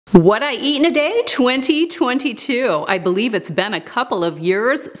What I eat in a day 2022. I believe it's been a couple of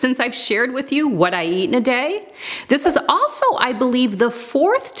years since I've shared with you what I eat in a day. This is also, I believe, the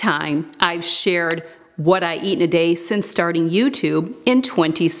fourth time I've shared what I eat in a day since starting YouTube in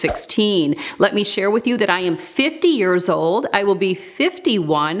 2016. Let me share with you that I am 50 years old. I will be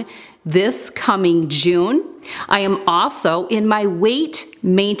 51 this coming June. I am also in my weight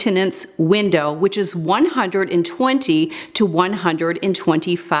maintenance window, which is 120 to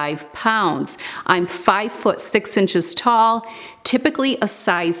 125 pounds. I'm 5'6" tall, typically a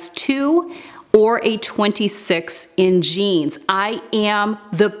size 2 or a 26 in jeans. I am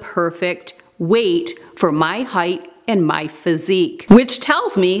the perfect weight for my height and my physique, which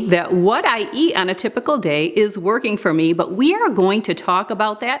tells me that what I eat on a typical day is working for me, but we are going to talk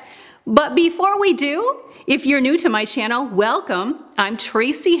about that. But before we do, if you're new to my channel, welcome. I'm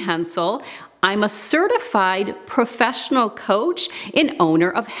Tracy Hensel. I'm a certified professional coach and owner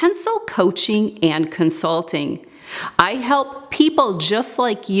of Hensel Coaching and Consulting. I help people just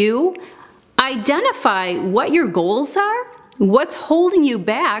like you identify what your goals are, what's holding you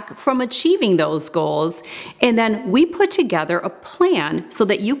back from achieving those goals, and then we put together a plan so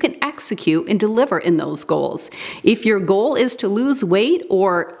that you can execute and deliver in those goals. If your goal is to lose weight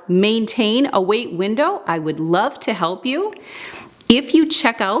or maintain a weight window, I would love to help you. If you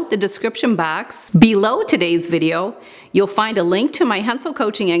check out the description box below today's video, you'll find a link to my Hensel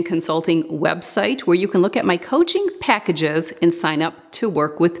Coaching and Consulting website where you can look at my coaching packages and sign up to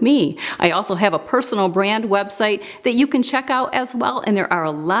work with me. I also have a personal brand website that you can check out as well, and there are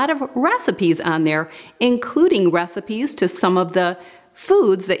a lot of recipes on there, including recipes to some of the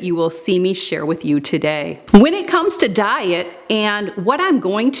foods that you will see me share with you today. When it comes to diet and what I'm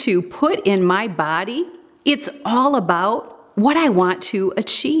going to put in my body, it's all about what I want to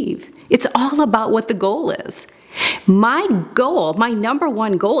achieve. It's all about what the goal is. My goal, my number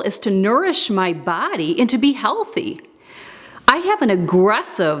one goal, is to nourish my body and to be healthy. I have an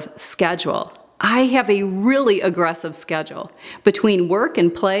aggressive schedule. I have a really aggressive schedule between work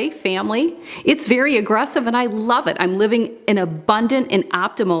and play, family. It's very aggressive and I love it. I'm living an abundant and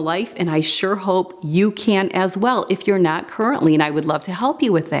optimal life, and I sure hope you can as well if you're not currently, and I would love to help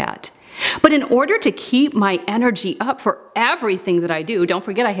you with that. But in order to keep my energy up for everything that I do, don't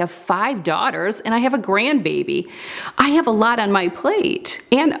forget I have 5 daughters and I have a grandbaby. I have a lot on my plate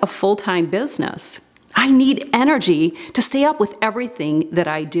and a full-time business. I need energy to stay up with everything that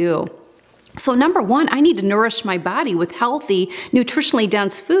I do. So number one, I need to nourish my body with healthy, nutritionally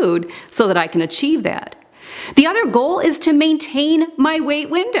dense food so that I can achieve that. The other goal is to maintain my weight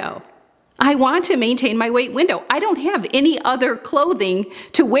window. I want to maintain my weight window. I don't have any other clothing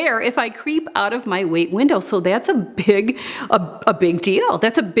to wear if I creep out of my weight window. So that's a big deal.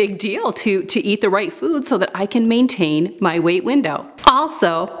 That's a big deal to eat the right food so that I can maintain my weight window.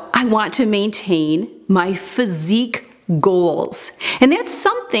 Also, I want to maintain my physique goals. And that's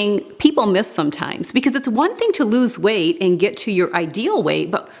something people miss sometimes, because it's one thing to lose weight and get to your ideal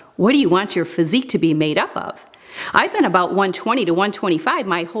weight, but what do you want your physique to be made up of? I've been about 120 to 125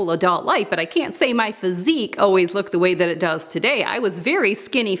 my whole adult life, but I can't say my physique always looked the way that it does today. I was very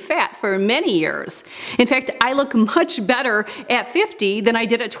skinny fat for many years. In fact, I look much better at 50 than I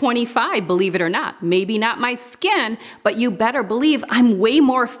did at 25, believe it or not. Maybe not my skin, but you better believe I'm way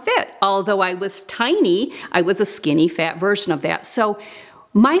more fit. Although I was tiny, I was a skinny fat version of that. So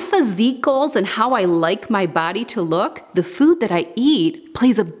my physique goals and how I like my body to look, the food that I eat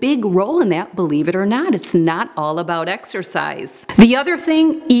plays a big role in that, believe it or not. It's not all about exercise. The other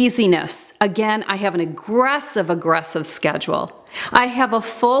thing, easiness. Again, I have an aggressive schedule. I have a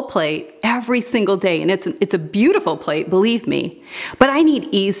full plate every single day, and it's a beautiful plate, believe me. But I need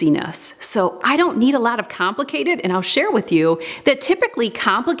easiness. So I don't need a lot of complicated, and I'll share with you that typically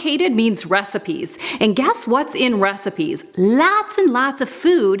complicated means recipes. And guess what's in recipes? Lots and lots of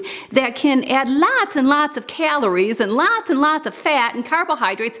food that can add lots and lots of calories and lots of fat and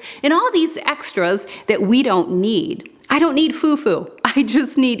carbohydrates and all these extras that we don't need. I don't need foo-foo. I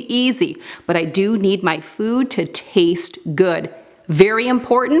just need easy. But I do need my food to taste good. Very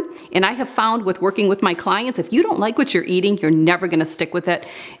important, and I have found with working with my clients, if you don't like what you're eating, you're never gonna stick with it,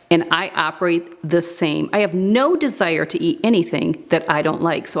 and I operate the same. I have no desire to eat anything that I don't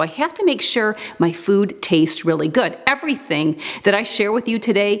like, so I have to make sure my food tastes really good. Everything that I share with you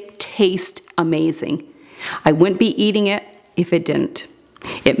today tastes amazing. I wouldn't be eating it if it didn't.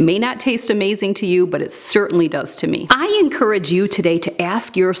 It may not taste amazing to you, but it certainly does to me. I encourage you today to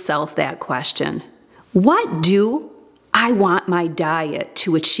ask yourself that question. What do I want my diet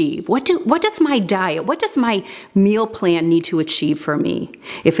to achieve? What does my meal plan need to achieve for me?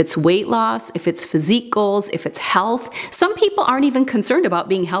 If it's weight loss, if it's physique goals, if it's health, some people aren't even concerned about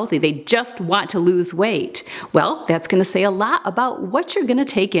being healthy. They just want to lose weight. Well, that's going to say a lot about what you're going to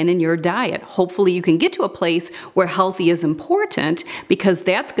take in your diet. Hopefully you can get to a place where healthy is important, because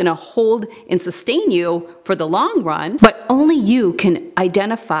that's going to hold and sustain you for the long run, but only you can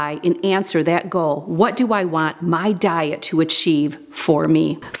identify and answer that goal. What do I want my diet to achieve for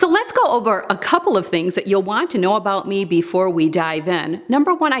me? So let's go over a couple of things that you'll want to know about me before we dive in.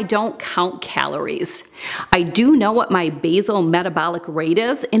 Number one, I don't count calories. I do know what my basal metabolic rate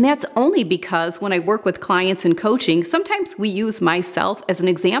is, and that's only because when I work with clients in coaching, sometimes we use myself as an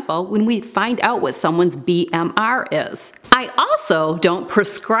example when we find out what someone's BMR is. I also don't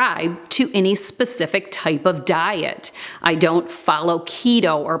prescribe to any specific type of diet. I don't follow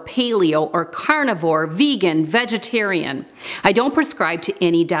keto or paleo or carnivore, vegan, vegetarian. I don't prescribe to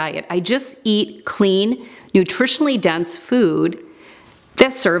any diet. I just eat clean, nutritionally dense food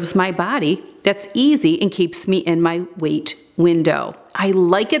that serves my body, that's easy, and keeps me in my weight window. I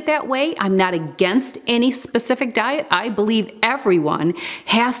like it that way. I'm not against any specific diet. I believe everyone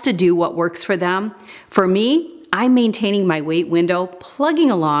has to do what works for them. For me, I'm maintaining my weight window, plugging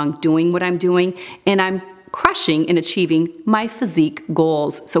along, doing what I'm doing, and I'm crushing and achieving my physique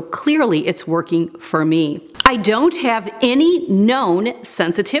goals. So clearly it's working for me. I don't have any known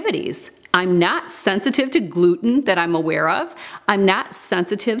sensitivities. I'm not sensitive to gluten that I'm aware of. I'm not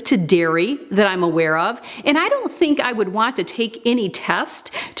sensitive to dairy that I'm aware of. And I don't think I would want to take any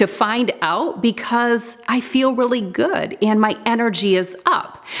test to find out, because I feel really good and my energy is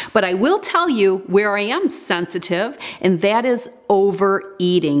up. But I will tell you where I am sensitive, and that is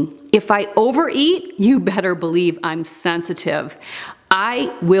overeating. If I overeat, you better believe I'm sensitive.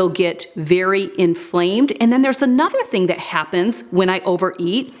 I will get very inflamed. And then there's another thing that happens when I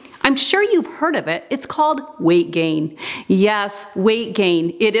overeat. I'm sure you've heard of it. It's called weight gain. Yes, weight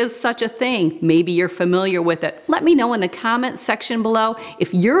gain. It is such a thing. Maybe you're familiar with it. Let me know in the comments section below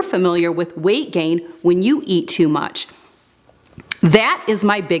if you're familiar with weight gain when you eat too much. That is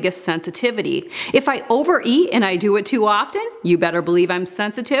my biggest sensitivity. If I overeat and I do it too often, you better believe I'm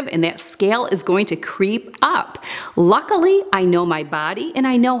sensitive, and that scale is going to creep up. Luckily, I know my body, and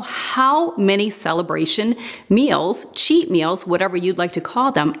I know how many celebration meals, cheat meals, whatever you'd like to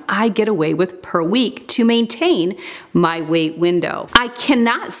call them, I get away with per week to maintain my weight window. I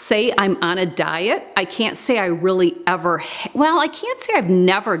cannot say I'm on a diet. I can't say I really ever, I can't say I've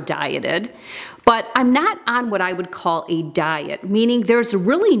never dieted. But I'm not on what I would call a diet, meaning there's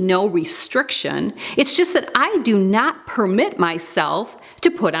really no restriction. It's just that I do not permit myself to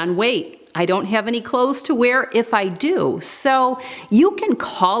put on weight. I don't have any clothes to wear if I do. So you can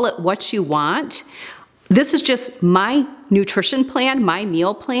call it what you want. This is just my nutrition plan, my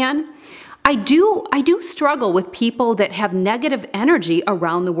meal plan. I do struggle with people that have negative energy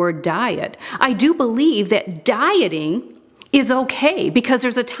around the word diet. I do believe that dieting is okay, because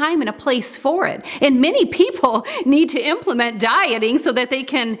there's a time and a place for it. And many people need to implement dieting so that they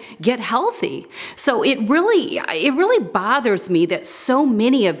can get healthy. So it really bothers me that so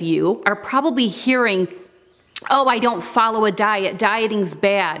many of you are probably hearing, oh, I don't follow a diet, dieting's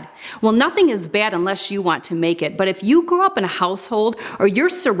bad. Well, nothing is bad unless you want to make it. But if you grew up in a household, or you're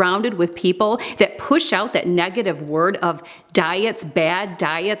surrounded with people that push out that negative word of diet's bad,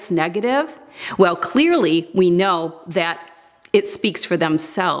 diet's negative, well, clearly we know that it speaks for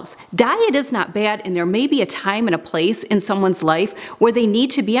themselves. Diet is not bad, and there may be a time and a place in someone's life where they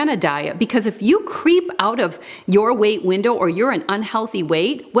need to be on a diet, because if you creep out of your weight window or you're an unhealthy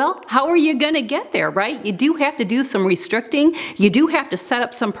weight, well, how are you gonna get there, right? You do have to do some restricting. You do have to set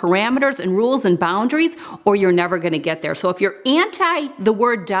up some parameters and rules and boundaries, or you're never gonna get there. So if you're anti the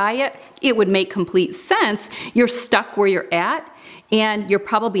word diet, it would make complete sense. You're stuck where you're at, and you're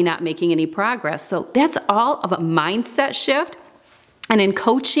probably not making any progress. So that's all of a mindset shift. And in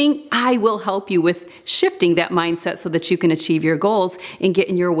coaching, I will help you with shifting that mindset so that you can achieve your goals and get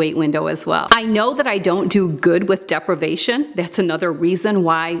in your weight window as well. I know that I don't do good with deprivation. That's another reason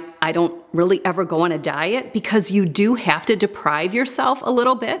why I don't really ever go on a diet, because you do have to deprive yourself a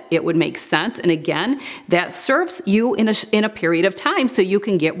little bit. It would make sense. And again, that serves you in a period of time so you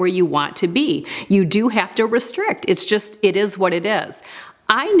can get where you want to be. You do have to restrict. It is what it is.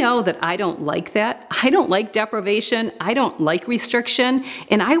 I know that I don't like that. I don't like deprivation. I don't like restriction,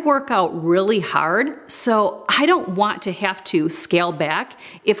 and I work out really hard, so I don't want to have to scale back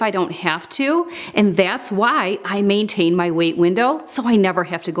if I don't have to, and that's why I maintain my weight window, so I never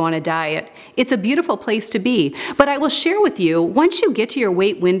have to go on a diet. It's a beautiful place to be, but I will share with you, once you get to your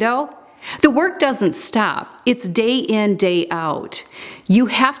weight window, The work doesn't stop. It's day in, day out. You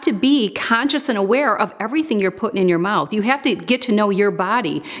have to be conscious and aware of everything you're putting in your mouth. You have to get to know your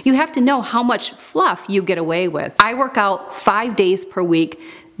body. You have to know how much fluff you get away with. I work out 5 days per week.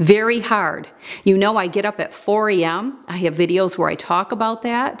 Very hard. You know, I get up at 4 a.m. I have videos where I talk about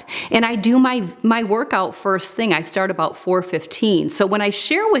that. And I do my workout first thing. I start about 4:15. So when I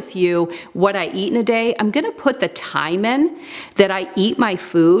share with you what I eat in a day, I'm going to put the time in that I eat my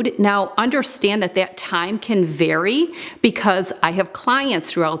food. Now, understand that that time can vary because I have clients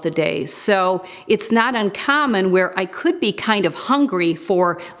throughout the day. So it's not uncommon where I could be kind of hungry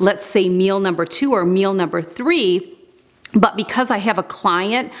for, let's say, meal number 2 or meal number 3. But because I have a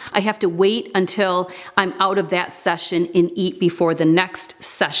client, I have to wait until I'm out of that session and eat before the next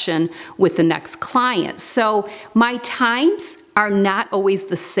session with the next client. So my times are not always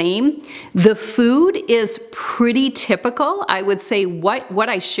the same. The food is pretty typical. I would say what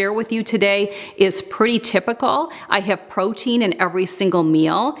I share with you today is pretty typical. I have protein in every single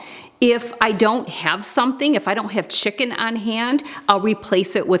meal. If I don't have something, if I don't have chicken on hand, I'll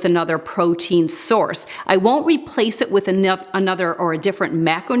replace it with another protein source. I won't replace it with another or a different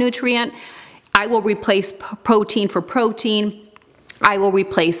macronutrient. I will replace protein for protein. I will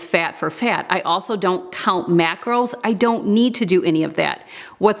replace fat for fat. I also don't count macros. I don't need to do any of that.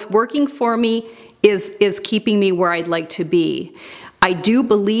 What's working for me is keeping me where I'd like to be. I do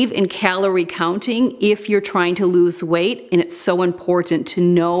believe in calorie counting if you're trying to lose weight, and it's so important to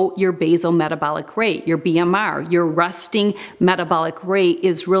know your basal metabolic rate, your BMR. Your resting metabolic rate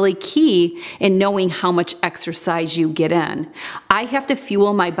is really key in knowing how much exercise you get in. I have to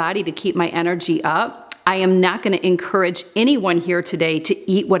fuel my body to keep my energy up. I am not going to encourage anyone here today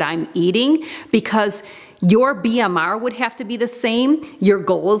to eat what I'm eating because your BMR would have to be the same. Your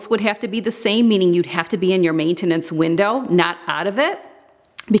goals would have to be the same, meaning you'd have to be in your maintenance window, not out of it,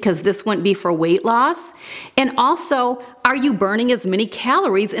 because this wouldn't be for weight loss. And also, are you burning as many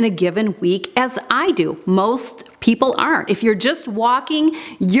calories in a given week as I do? Most people aren't. If you're just walking,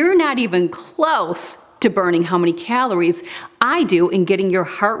 you're not even close to burning how many calories I do in getting your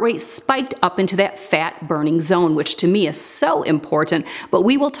heart rate spiked up into that fat burning zone, which to me is so important. But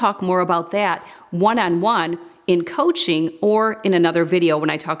we will talk more about that one-on-one in coaching or in another video when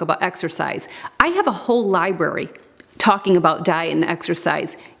I talk about exercise. I have a whole library talking about diet and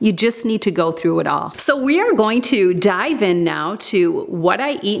exercise. You just need to go through it all. So we are going to dive in now to what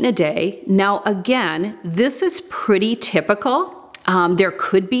I eat in a day. Now again, this is pretty typical. There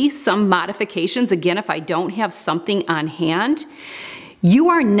could be some modifications, again, if I don't have something on hand. You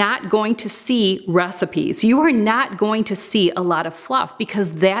are not going to see recipes. You are not going to see a lot of fluff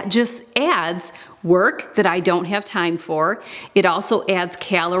because that just adds work that I don't have time for. It also adds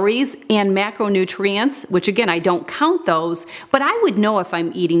calories and macronutrients, which again, I don't count those, but I would know if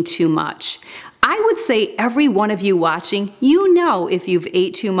I'm eating too much. I would say every one of you watching, you know if you've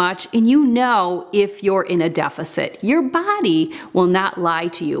ate too much and you know if you're in a deficit. Your body will not lie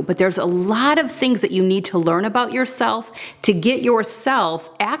to you, but there's a lot of things that you need to learn about yourself to get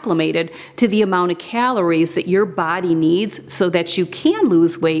yourself acclimated to the amount of calories that your body needs so that you can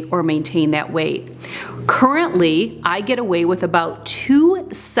lose weight or maintain that weight. Currently, I get away with about 2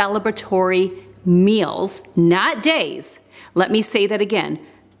 celebratory meals, not days. Let me say that again,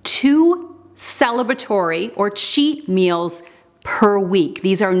 2 celebratory or cheat meals per week.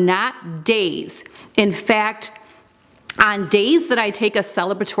 These are not days. In fact, on days that I take a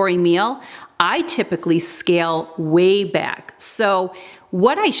celebratory meal, I typically scale way back. So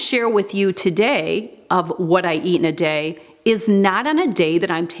what I share with you today of what I eat in a day is not on a day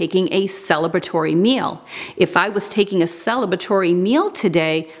that I'm taking a celebratory meal. If I was taking a celebratory meal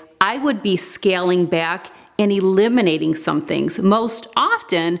today, I would be scaling back and eliminating some things. Most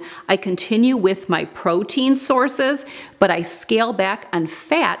often, I continue with my protein sources, but I scale back on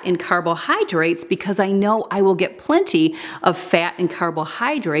fat and carbohydrates because I know I will get plenty of fat and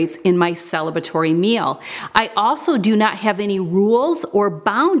carbohydrates in my celebratory meal. I also do not have any rules or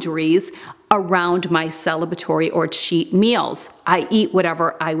boundaries around my celebratory or cheat meals. I eat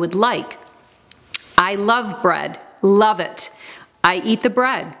whatever I would like. I love bread, love it. I eat the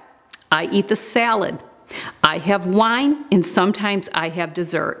bread. I eat the salad. I have wine, and sometimes I have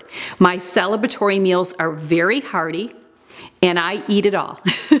dessert. My celebratory meals are very hearty, and I eat it all.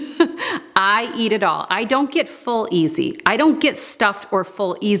 I eat it all. I don't get full easy. I don't get stuffed or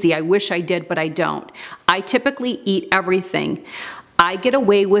full easy. I wish I did, but I don't. I typically eat everything. I get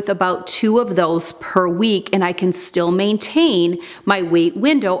away with about 2 of those per week, and I can still maintain my weight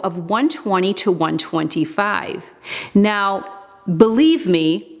window of 120 to 125. Now, believe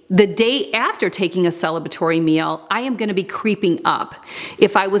me, The day after taking a celebratory meal, I am going to be creeping up.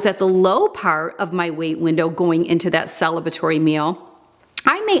 If I was at the low part of my weight window going into that celebratory meal,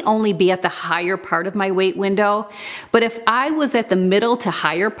 I may only be at the higher part of my weight window, but if I was at the middle to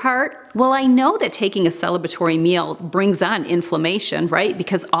higher part, well, I know that taking a celebratory meal brings on inflammation, right?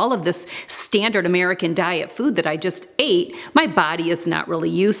 Because all of this standard American diet food that I just ate, my body is not really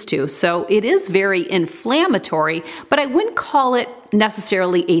used to. So it is very inflammatory, but I wouldn't call it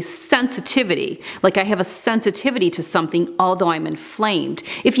necessarily a sensitivity. Like I have a sensitivity to something, although I'm inflamed.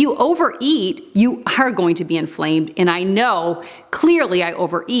 If you overeat, you are going to be inflamed, and I know clearly I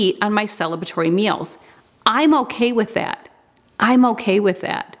overeat on my celebratory meals. I'm okay with that. I'm okay with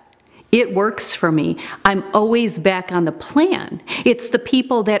that. It works for me. I'm always back on the plan. It's the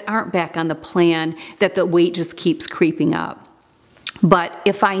people that aren't back on the plan that the weight just keeps creeping up. But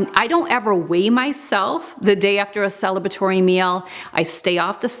if I don't ever weigh myself the day after a celebratory meal, I stay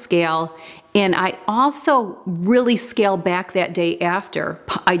off the scale, and I also really scale back that day after.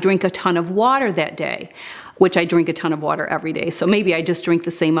 I drink a ton of water that day, which I drink a ton of water every day, so maybe I just drink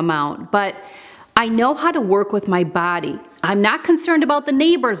the same amount. But I know how to work with my body. I'm not concerned about the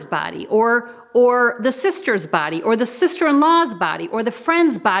neighbor's body or the sister's body or the sister-in-law's body or the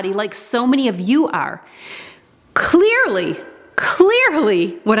friend's body like so many of you are. Clearly,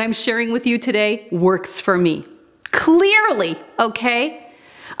 what I'm sharing with you today works for me. Clearly, okay?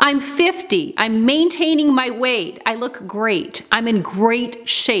 I'm 50. I'm maintaining my weight. I look great. I'm in great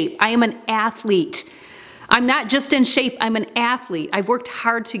shape. I am an athlete. I'm not just in shape, I'm an athlete. I've worked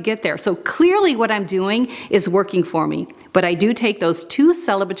hard to get there. So clearly what I'm doing is working for me. But I do take those 2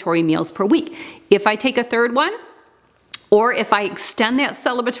 celebratory meals per week. If I take a third one, or if I extend that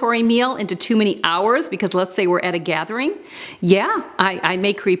celebratory meal into too many hours, because let's say we're at a gathering, yeah, I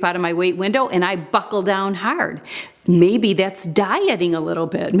may creep out of my weight window and I buckle down hard. Maybe that's dieting a little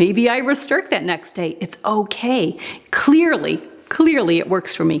bit. Maybe I restrict that next day. It's okay. Clearly it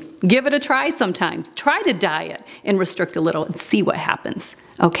works for me. Give it a try sometimes. Try to diet and restrict a little and see what happens,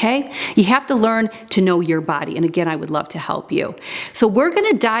 okay? You have to learn to know your body, and again, I would love to help you. So we're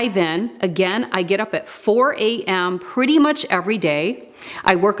gonna dive in. Again, I get up at 4 a.m. pretty much every day.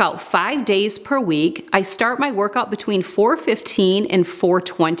 I work out 5 days per week. I start my workout between 4:15 and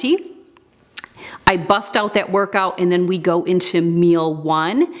 4:20. I bust out that workout and then we go into meal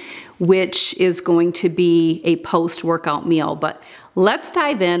 1, which is going to be a post-workout meal. But let's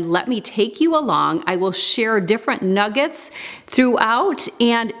dive in. Let me take you along. I will share different nuggets throughout,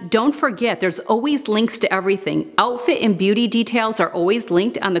 and don't forget, there's always links to everything. Outfit and beauty details are always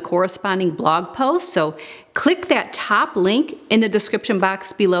linked on the corresponding blog post, so click that top link in the description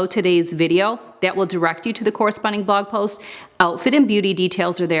box below today's video. That will direct you to the corresponding blog post. Outfit and beauty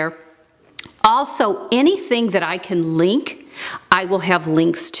details are there. Also, anything that I can link, I will have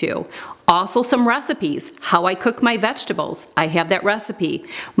links to. Also some recipes, how I cook my vegetables, I have that recipe.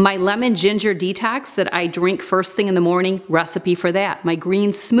 My lemon ginger detox that I drink first thing in the morning, recipe for that. My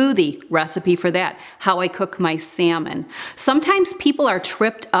green smoothie, recipe for that. How I cook my salmon. Sometimes people are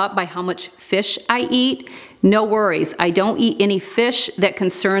tripped up by how much fish I eat. No worries, I don't eat any fish that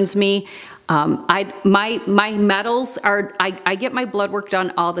concerns me. My metals are, I get my blood work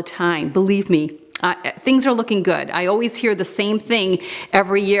done all the time, believe me. Things are looking good. I always hear the same thing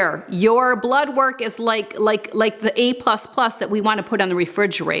every year. Your blood work is like the A++ that we want to put on the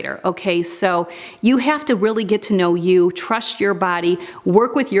refrigerator, okay? So you have to really get to know you, trust your body,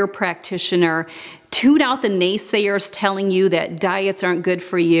 work with your practitioner, tune out the naysayers telling you that diets aren't good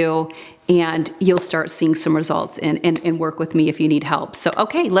for you, and you'll start seeing some results and work with me if you need help. So,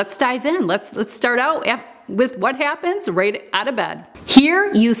 okay, let's dive in. Let's start out with what happens right out of bed. Here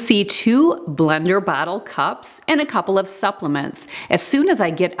you see 2 blender bottle cups and a couple of supplements. As soon as I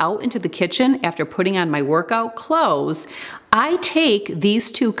get out into the kitchen after putting on my workout clothes, I take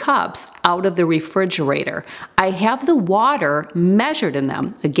these 2 cups out of the refrigerator. I have the water measured in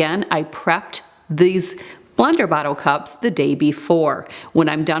them. Again, I prepped these blender bottle cups the day before. When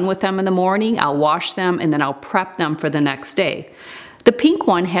I'm done with them in the morning, I'll wash them and then I'll prep them for the next day. The pink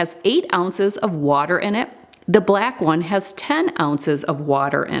one has 8 ounces of water in it. The black one has 10 ounces of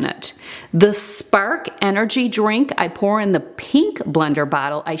water in it. The Spark energy drink, I pour in the pink blender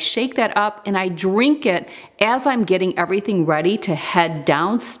bottle, I shake that up and I drink it as I'm getting everything ready to head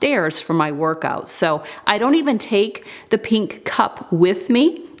downstairs for my workout. So I don't even take the pink cup with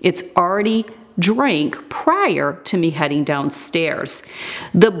me. It's already drank prior to me heading downstairs.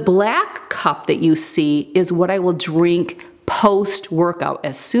 The black cup that you see is what I will drink post-workout.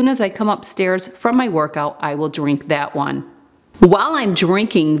 As soon as I come upstairs from my workout, I will drink that one. While I'm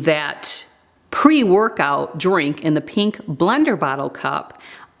drinking that pre-workout drink in the pink blender bottle cup,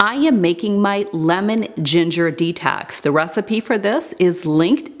 I am making my lemon ginger detox. The recipe for this is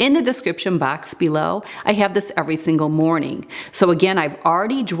linked in the description box below. I have this every single morning. So again, I've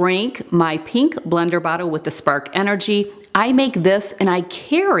already drank my pink blender bottle with the Spark Energy. I make this and I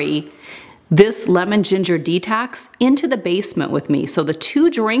carry this lemon ginger detox into the basement with me. So the 2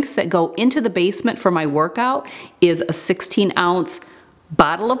 drinks that go into the basement for my workout is a 16-ounce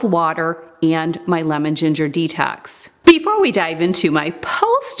bottle of water and my lemon ginger detox. Before we dive into my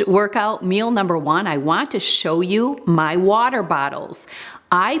post-workout meal number 1, I want to show you my water bottles.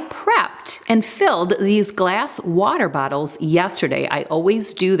 I prepped and filled these glass water bottles yesterday. I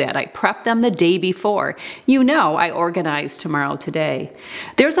always do that. I prep them the day before. You know I organize tomorrow today.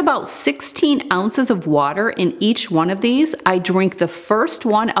 There's about 16 ounces of water in each one of these. I drink the first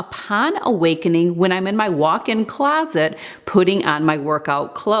one upon awakening when I'm in my walk-in closet putting on my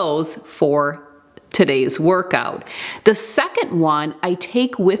workout clothes for today's workout. The second one I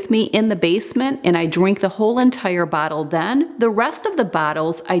take with me in the basement and I drink the whole entire bottle then. The rest of the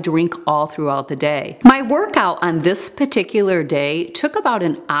bottles I drink all throughout the day. My workout on this particular day took about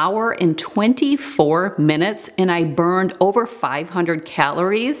 1 hour and 24 minutes and I burned over 500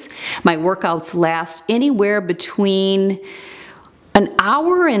 calories. My workouts last anywhere between 1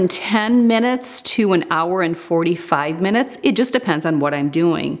 hour and 10 minutes to 1 hour and 45 minutes. It just depends on what I'm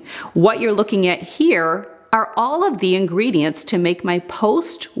doing. What you're looking at here are all of the ingredients to make my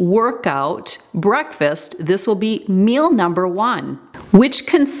post-workout breakfast. This will be meal number 1, which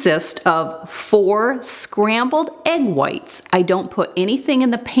consists of 4 scrambled egg whites. I don't put anything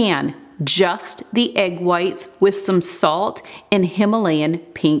in the pan, just the egg whites with some salt and Himalayan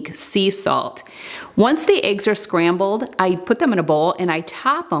pink sea salt. Once the eggs are scrambled, I put them in a bowl and I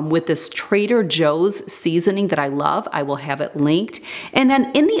top them with this Trader Joe's seasoning that I love. I will have it linked. And then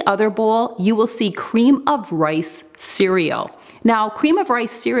in the other bowl, you will see cream of rice cereal. Now, cream of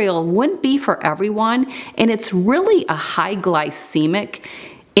rice cereal wouldn't be for everyone, and it's really a high glycemic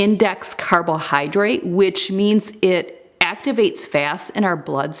index carbohydrate, which means it activates fast in our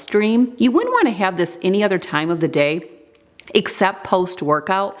bloodstream. You wouldn't want to have this any other time of the day except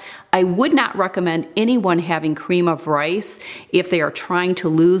post-workout. I would not recommend anyone having cream of rice if they are trying to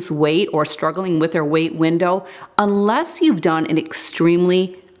lose weight or struggling with their weight window unless you've done an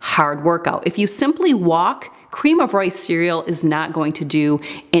extremely hard workout. If you simply walk, cream of rice cereal is not going to do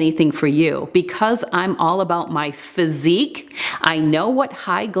anything for you. Because I'm all about my physique, I know what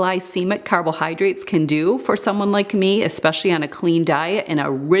high glycemic carbohydrates can do for someone like me, especially on a clean diet and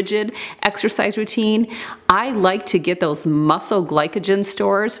a rigid exercise routine. I like to get those muscle glycogen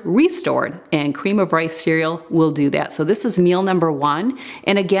stores restored, and cream of rice cereal will do that. So this is meal number 1.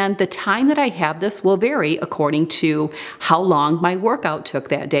 And again, the time that I have this will vary according to how long my workout took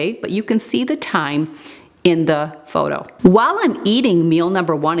that day, but you can see the time in the photo. While I'm eating meal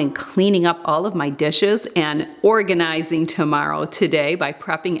number 1 and cleaning up all of my dishes and organizing tomorrow today by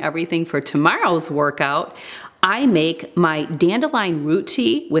prepping everything for tomorrow's workout, I make my dandelion root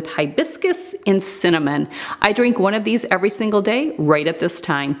tea with hibiscus and cinnamon. I drink one of these every single day right at this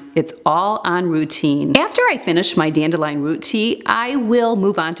time. It's all on routine. After I finish my dandelion root tea, I will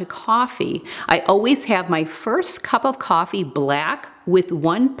move on to coffee. I always have my first cup of coffee black with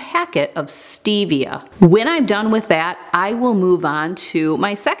 1 packet of stevia. When I'm done with that, I will move on to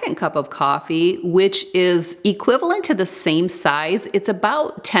my second cup of coffee, which is equivalent to the same size. It's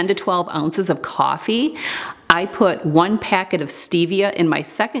about 10 to 12 ounces of coffee. I put 1 packet of stevia in my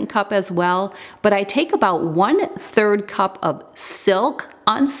second cup as well, but I take about 1/3 cup of silk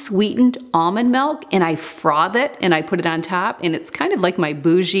unsweetened almond milk and I froth it and I put it on top, and it's kind of like my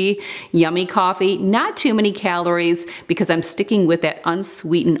bougie yummy coffee. Not too many calories because I'm sticking with that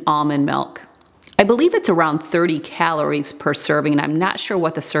unsweetened almond milk. I believe it's around 30 calories per serving, and I'm not sure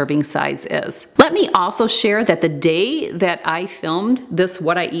what the serving size is. Let me also share that the day that I filmed this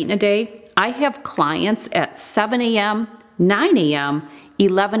What I Eat in a Day, I have clients at 7 a.m., 9 a.m.,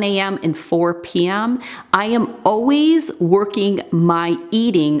 11 a.m. and 4 p.m. I am always working my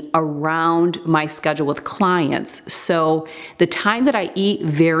eating around my schedule with clients. So the time that I eat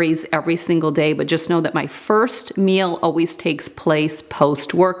varies every single day, but just know that my first meal always takes place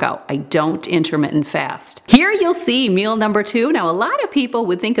post-workout. I don't intermittent fast. Here you'll see meal number 2. Now, a lot of people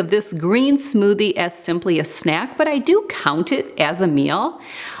would think of this green smoothie as simply a snack, but I do count it as a meal.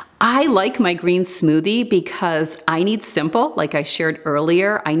 I like my green smoothie because I need simple, like I shared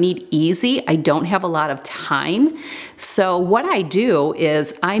earlier. I need easy. I don't have a lot of time. So what I do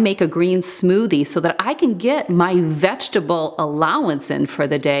is I make a green smoothie so that I can get my vegetable allowance in for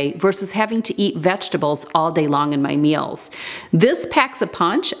the day versus having to eat vegetables all day long in my meals. This packs a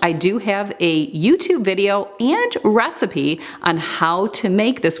punch. I do have a YouTube video and recipe on how to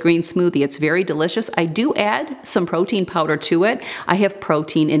make this green smoothie. It's very delicious. I do add some protein powder to it. I have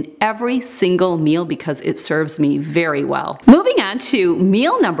protein in every single meal because it serves me very well. Moving on to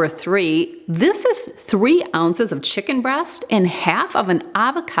meal number 3, this is 3 ounces of chicken breast and half of an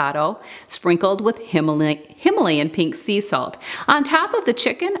avocado sprinkled with Himalayan pink sea salt. On top of the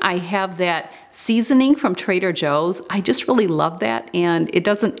chicken, I have that seasoning from Trader Joe's. I just really love that, and it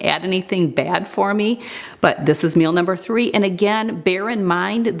doesn't add anything bad for me. But this is meal number 3. And again, bear in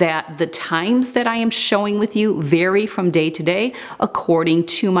mind that the times that I am showing with you vary from day to day according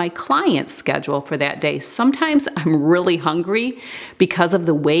to my client's schedule for that day. Sometimes I'm really hungry because of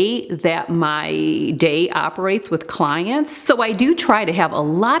the way that my day operates with clients. So I do try to have a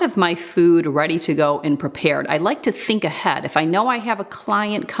lot of my food ready to go and prepared. I like to think ahead. If I know I have a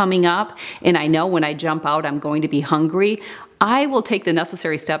client coming up and I know when I jump out I'm going to be hungry, I will take the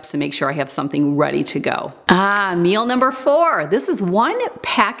necessary steps to make sure I have something ready to go. Meal number 4. This is 1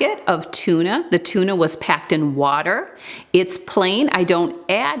 packet of tuna. The tuna was packed in water. It's plain. I don't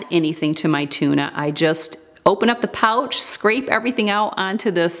add anything to my tuna. I just open up the pouch, scrape everything out onto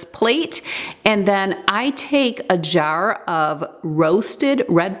this plate, and then I take a jar of roasted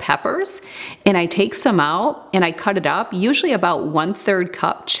red peppers and I take some out and I cut it up, usually about 1/3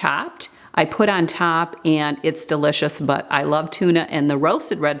 cup chopped. I put on top and it's delicious, but I love tuna and the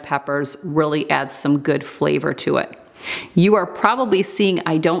roasted red peppers really add some good flavor to it. You are probably seeing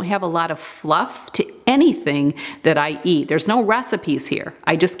I don't have a lot of fluff to anything that I eat. There's no recipes here.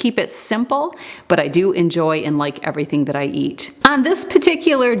 I just keep it simple, but I do enjoy and like everything that I eat. On this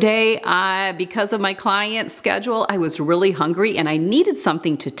particular day, because of my client's schedule, I was really hungry and I needed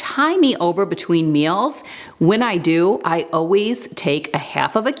something to tie me over between meals. When I do, I always take a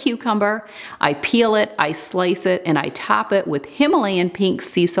half of a cucumber, I peel it, I slice it, and I top it with Himalayan pink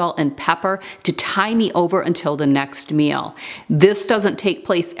sea salt and pepper to tie me over until the next meal. This doesn't take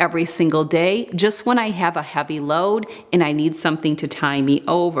place every single day, just when I have a heavy load and I need something to tie me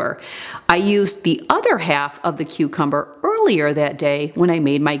over. I used the other half of the cucumber earlier that day when I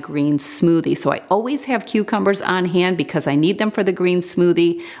made my green smoothie. So I always have cucumbers on hand because I need them for the green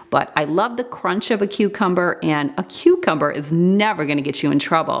smoothie, but I love the crunch of a cucumber, and a cucumber is never going to get you in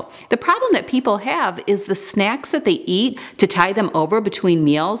trouble. The problem that people have is the snacks that they eat to tie them over between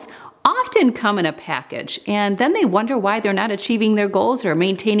meals often come in a package, and then they wonder why they're not achieving their goals or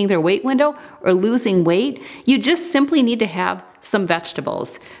maintaining their weight window or losing weight. You just simply need to have some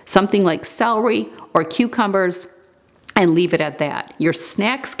vegetables, something like celery or cucumbers, and leave it at that. Your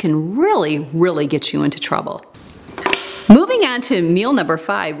snacks can really get you into trouble. Moving on to meal number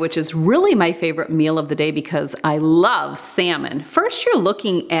 5, which is really my favorite meal of the day because I love salmon. First, you're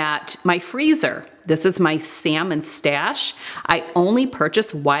looking at my freezer. This is my salmon stash. I only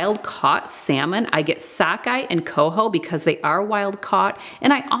purchase wild-caught salmon. I get sockeye and coho because they are wild-caught,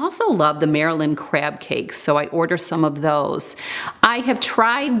 and I also love the Maryland crab cakes, so I order some of those. I have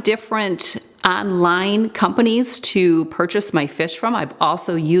tried different online companies to purchase my fish from. I've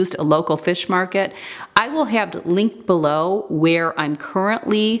also used a local fish market. I will have linked below where I'm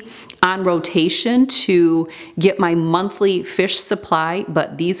currently on rotation to get my monthly fish supply,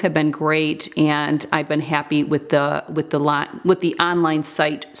 but these have been great and I've been happy with the online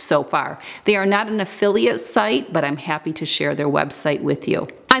site so far. They are not an affiliate site, but I'm happy to share their website with you.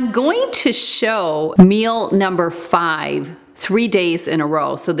 I'm going to show meal number 5 3 days in a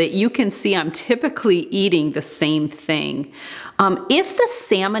row so that you can see I'm typically eating the same thing. If the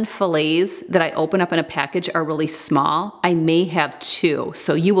salmon fillets that I open up in a package are really small, I may have 2.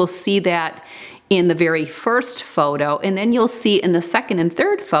 So you will see that in the very first photo, and then you'll see in the second and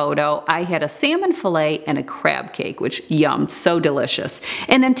third photo, I had a salmon fillet and a crab cake, which yum, so delicious.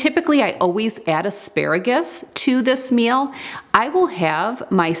 And then typically I always add asparagus to this meal. I will have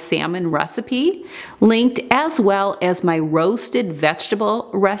my salmon recipe linked as well as my roasted vegetable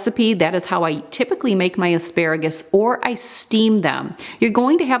recipe. That is how I typically make my asparagus, or I steam them. You're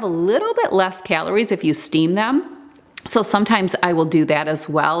going to have a little bit less calories if you steam them. So sometimes I will do that as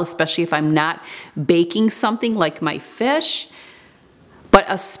well, especially if I'm not baking something like my fish. But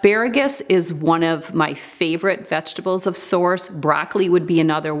asparagus is one of my favorite vegetables of source. Broccoli would be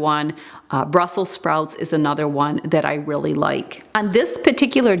another one. Brussels sprouts is another one that I really like. On this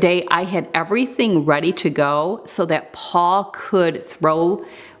particular day, I had everything ready to go so that Paul could throw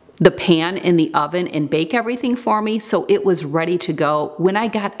the pan in the oven and bake everything for me, so it was ready to go when I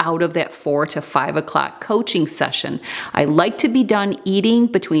got out of that 4 to 5 o'clock coaching session. I like to be done eating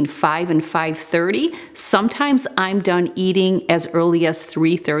between 5 and 5:30. Sometimes I'm done eating as early as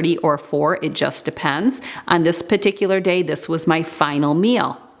 3:30 or 4. It just depends. On this particular day, this was my final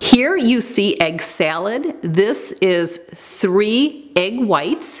meal. Here you see egg salad. This is 3 egg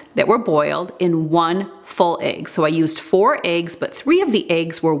whites that were boiled in 1 full egg. So I used 4 eggs, but 3 of the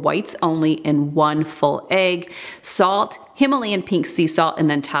eggs were whites only and 1 full egg. Salt, Himalayan pink sea salt, and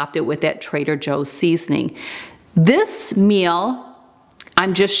then topped it with that Trader Joe's seasoning. This meal,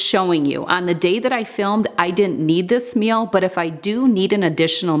 I'm just showing you. On the day that I filmed, I didn't need this meal, but if I do need an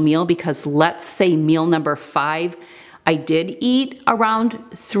additional meal, because let's say meal number 5, I did eat around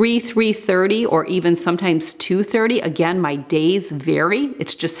 3:30, or even sometimes 2:30. Again, my days vary.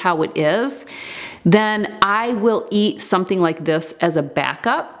 It's just how it is. Then I will eat something like this as a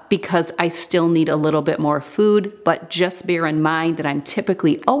backup because I still need a little bit more food, but just bear in mind that I'm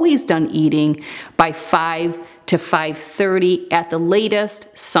typically always done eating by 5 to 5:30 at the latest,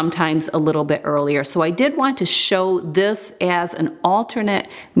 sometimes a little bit earlier. So I did want to show this as an alternate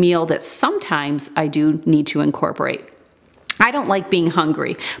meal that sometimes I do need to incorporate. I don't like being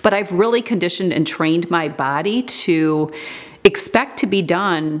hungry, but I've really conditioned and trained my body to expect to be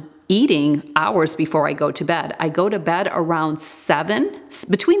done eating hours before I go to bed. I go to bed around 7,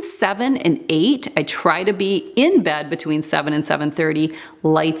 between 7 and 8. I try to be in bed between 7 and 7:30,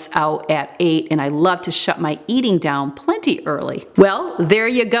 lights out at 8, and I love to shut my eating down plenty early. Well, there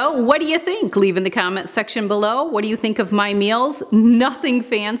you go. What do you think? Leave in the comment section below. What do you think of my meals? Nothing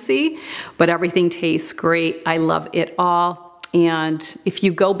fancy, but everything tastes great. I love it all. And if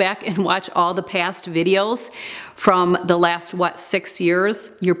you go back and watch all the past videos from the last, 6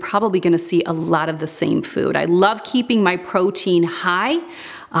 years, you're probably gonna see a lot of the same food. I love keeping my protein high.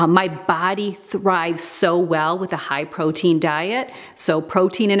 My body thrives so well with a high protein diet. So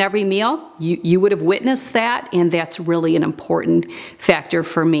protein in every meal, you would have witnessed that, and that's really an important factor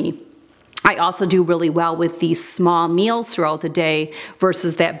for me. I also do really well with these small meals throughout the day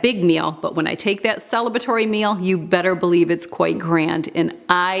versus that big meal. But when I take that celebratory meal, you better believe it's quite grand. And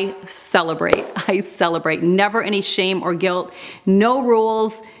I celebrate. Never any shame or guilt. No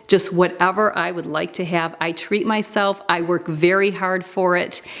rules. Just whatever I would like to have. I treat myself. I work very hard for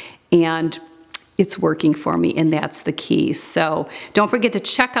it. And it's working for me, and that's the key. So don't forget to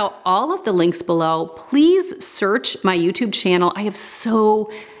check out all of the links below. Please search my YouTube channel. I have so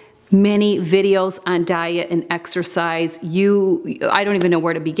many videos on diet and exercise. I don't even know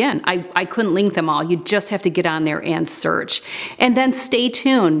where to begin. I couldn't link them all. You just have to get on there and search. And then stay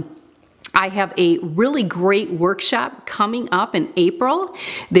tuned. I have a really great workshop coming up in April.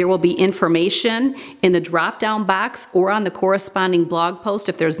 There will be information in the drop-down box or on the corresponding blog post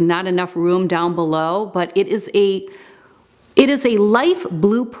if there's not enough room down below. But it is a life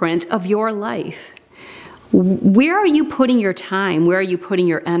blueprint of your life. Where are you putting your time? Where are you putting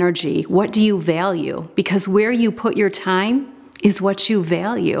your energy? What do you value? Because where you put your time is what you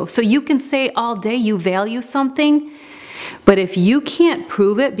value. So you can say all day you value something, but if you can't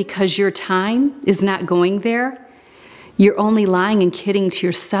prove it because your time is not going there, you're only lying and kidding to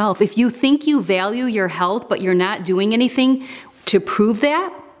yourself. If you think you value your health, but you're not doing anything to prove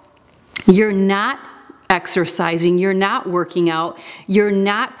that, you're not exercising, you're not working out, you're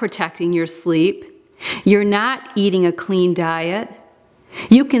not protecting your sleep, you're not eating a clean diet.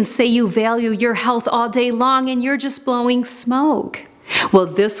 You can say you value your health all day long and you're just blowing smoke. Well,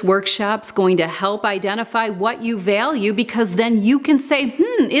 this workshop's going to help identify what you value, because then you can say,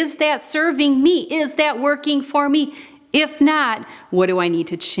 is that serving me? Is that working for me? If not, what do I need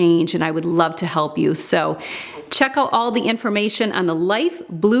to change? And I would love to help you. So check out all the information on the Life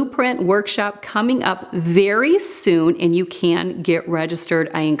Blueprint Workshop coming up very soon, and you can get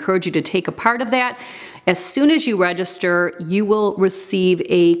registered. I encourage you to take a part of that. As soon as you register, you will receive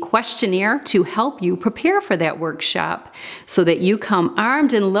a questionnaire to help you prepare for that workshop so that you come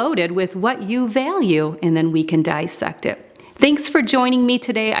armed and loaded with what you value, and then we can dissect it. Thanks for joining me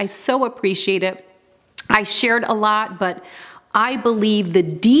today. I so appreciate it. I shared a lot, but I believe the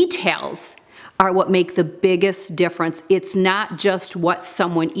details are what make the biggest difference. It's not just what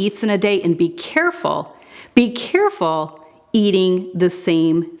someone eats in a day, and be careful eating the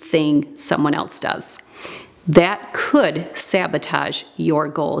same thing someone else does. That could sabotage your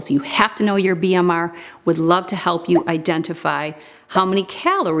goals. You have to know your BMR. Would love to help you identify how many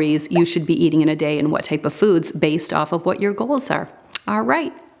calories you should be eating in a day and what type of foods based off of what your goals are. All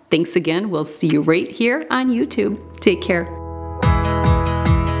right. Thanks again. We'll see you right here on YouTube. Take care.